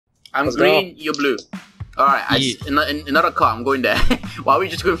I'm Let's green, go. you're blue. Alright, in another car, I'm going there. Why are we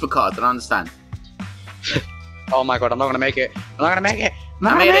just going for cars? I don't understand. Oh my god, I'm not gonna make it. I'm not gonna make it.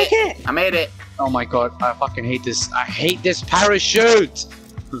 I made it. Oh my god, I fucking hate this. I hate this parachute.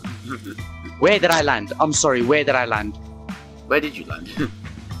 Where did I land? I'm sorry, where did I land? Where did you land?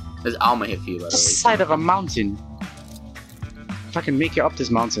 There's armor here for you, by the way. The side of a mountain. If I can make it up this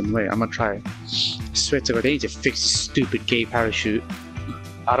mountain, wait, I'm gonna try it. I swear to god, they need to fix this stupid gay parachute.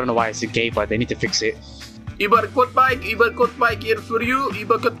 I don't know why it's a gay, but they need to fix it. Ibar QUADBIKE here for you.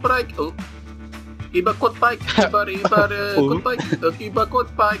 Ibar QUADBIKE. Oh. Ibar QUADBIKE. Ibar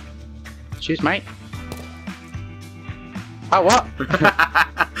QUADBIKE. Cheers, mate. Oh, what?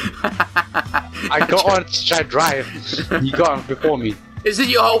 I got on to try to drive. You got on before me. Is it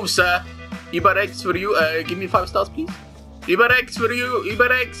your home, sir? Ibar X for you. Give me 5 stars, please. Ibar X for you. Ibar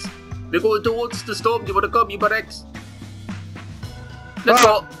X. We're going towards the storm. Do you want to come, Ibar X? Let's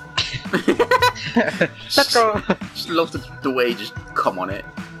go. Let's go. Just love the way you just come on it.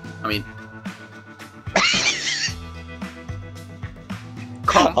 I mean,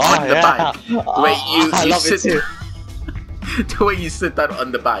 come on the bike. The way you sit. It too. The way you sit down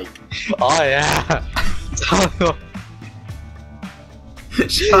on the bike. Oh yeah.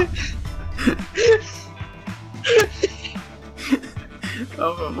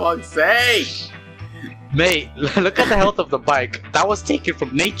 Oh, for fuck's sake! Mate, look at the health of the bike. That was taken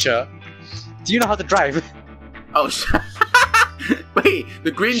from nature. Do you know how to drive? Oh, wait,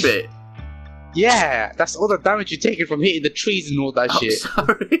 the green bit. Yeah, that's all the damage you taken from hitting the trees and all that shit.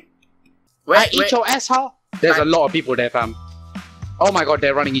 Sorry. Wait, eat your asshole. There's a lot of people there, fam. Oh my god,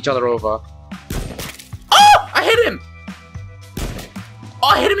 they're running each other over. Oh, I hit him. Oh,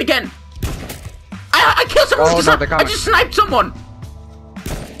 I hit him again. I killed someone. Oh, no, I just sniped someone.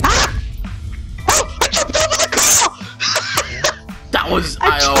 Ah! Oh, I jumped over the car. That was.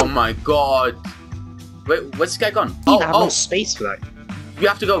 Oh my god. Wait, where's this guy gone? I have no space for that. We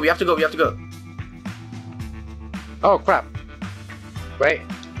have to go. We have to go. We have to go. Oh crap! Wait.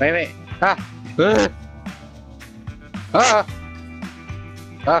 Ah! Ah!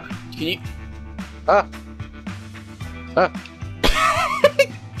 Ah! Can you? Ah! Ah!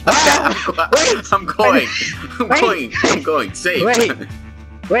 I'm going. Safe.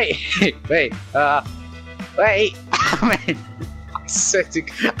 Wait. Wait. I swear to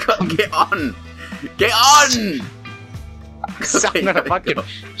God. Get on. Get on. I'm gonna fucking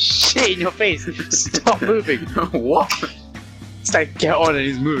shit in your face. Stop moving. What? It's like, get on, and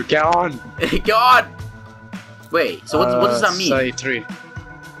he's moving. Get on. Get on. Wait. So what does that mean? 33.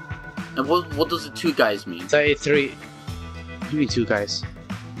 And what does the 2 guys mean? 33. What do you mean 2 guys?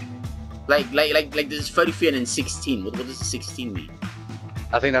 Like there's 33 and then 16. What does the 16 mean?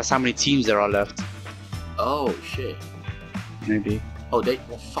 I think that's how many teams there are left. Oh shit. Maybe. Oh,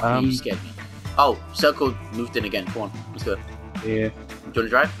 fuck you scared me. Oh, circle moved in again. Come on, let's go. Yeah. Do you want to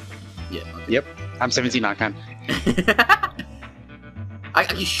drive? Yeah. Okay. Yep. I'm 17. I can. I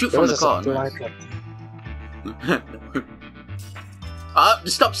can shoot from the car.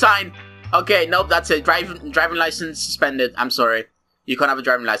 The stop sign. Okay, nope, that's it. Driving license suspended. I'm sorry. You can't have a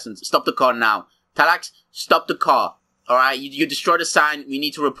driving license. Stop the car now. Talax, stop the car. Alright, you destroyed the sign. We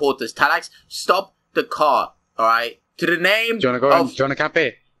need to report this. Talax, stop the car. Alright? To the name. Do you want to go in? Do you want to camp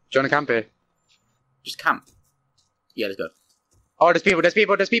here? Do you want to camp here? Just camp. Yeah, let's go. Oh, there's people. Yeah, I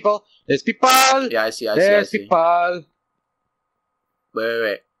see. There's people. Wait.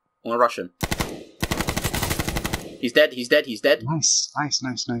 I want to rush him. He's dead. Nice. I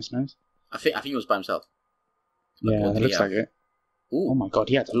think he was by himself. Yeah, that looks like it. Ooh. Oh my god,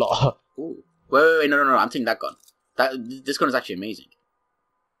 he had a lot. Ooh. Wait, no. I'm taking that gun. This gun is actually amazing.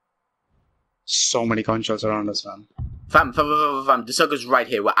 So many gunshots around us, fam. Fam, the circle's right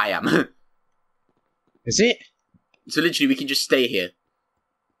here where I am. Is it? So literally, we can just stay here.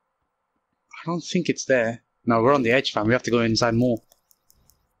 I don't think it's there. No, we're on the edge, fam. We have to go inside more.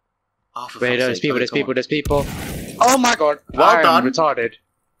 Oh, for wait, fuck's sake. there's people. Oh my god! Well done. Retarded.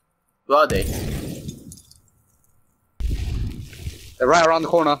 Where are they? They're right around the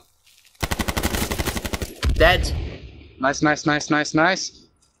corner. Dead. Nice.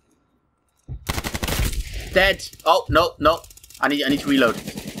 Dead. Oh no. I need to reload.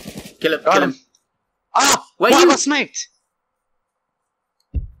 Kill him. Ah! Where I you? got sniped.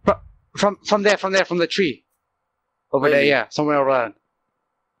 From the tree. Over there, yeah, somewhere around.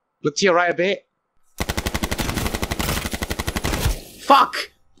 Look to your right a bit.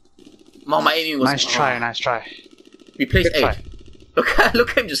 Fuck! Mom, my aiming was... Nice try. Replace Good 8.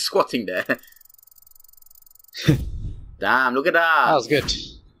 Look at him just squatting there. Damn, look at that. That was good.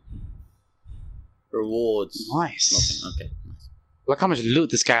 Rewards. Nice. Nothing. Okay. Look how much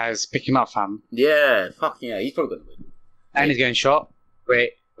loot this guy is picking up, fam. Yeah, fuck yeah, he's probably gonna win. And he's getting shot.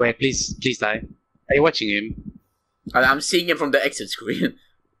 Wait, please die. Are you watching him? I'm seeing him from the exit screen.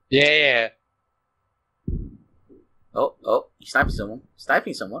 Yeah. Oh, he's sniping someone.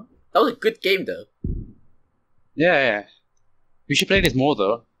 That was a good game though. Yeah. We should play this more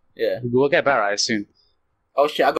though. Yeah. We'll get better at it soon. Oh shit, I got